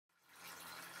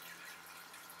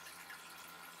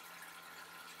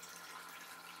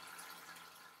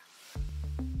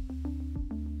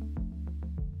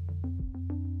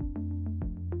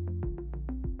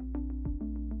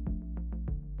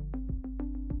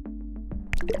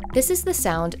This is the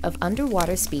sound of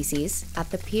underwater species at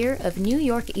the pier of New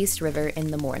York East River in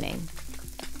the morning.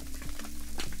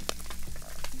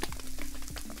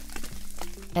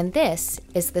 And this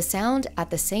is the sound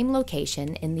at the same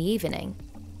location in the evening.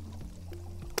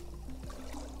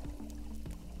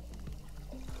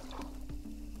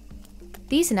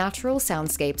 These natural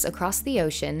soundscapes across the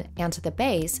ocean and the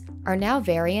bays are now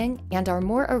varying and are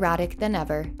more erratic than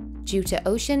ever due to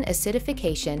ocean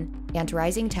acidification and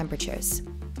rising temperatures.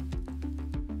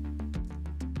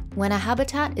 When a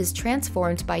habitat is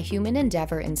transformed by human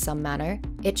endeavor in some manner,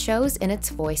 it shows in its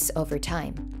voice over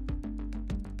time.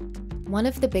 One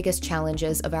of the biggest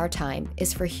challenges of our time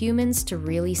is for humans to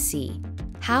really see,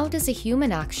 how does a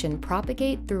human action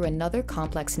propagate through another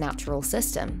complex natural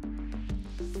system?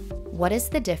 What is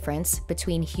the difference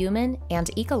between human and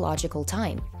ecological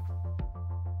time?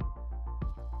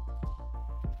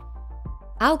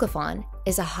 Algaphon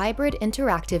is a hybrid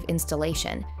interactive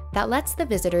installation that lets the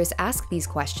visitors ask these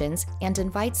questions and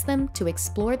invites them to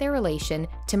explore their relation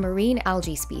to marine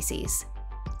algae species.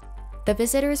 The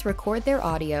visitors record their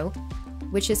audio,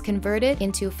 which is converted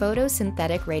into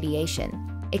photosynthetic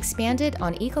radiation, expanded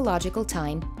on ecological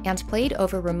time, and played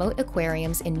over remote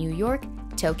aquariums in New York,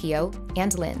 Tokyo,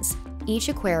 and Linz, each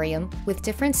aquarium with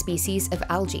different species of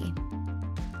algae.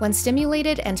 When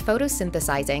stimulated and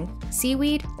photosynthesizing,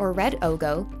 seaweed or red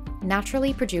ogo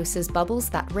naturally produces bubbles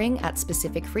that ring at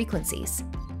specific frequencies.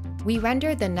 We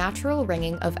render the natural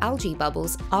ringing of algae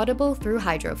bubbles audible through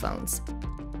hydrophones.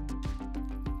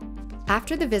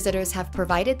 After the visitors have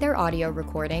provided their audio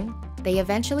recording, they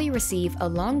eventually receive a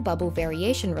long bubble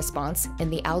variation response in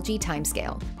the algae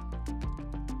timescale.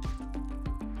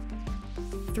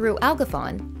 Through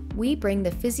Algaphon, we bring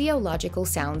the physiological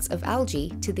sounds of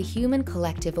algae to the human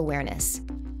collective awareness.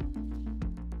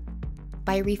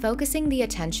 By refocusing the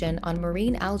attention on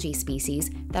marine algae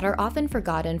species that are often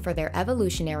forgotten for their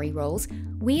evolutionary roles,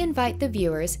 we invite the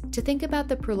viewers to think about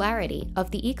the plurality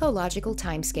of the ecological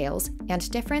timescales and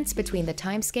difference between the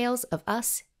timescales of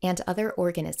us and other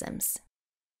organisms.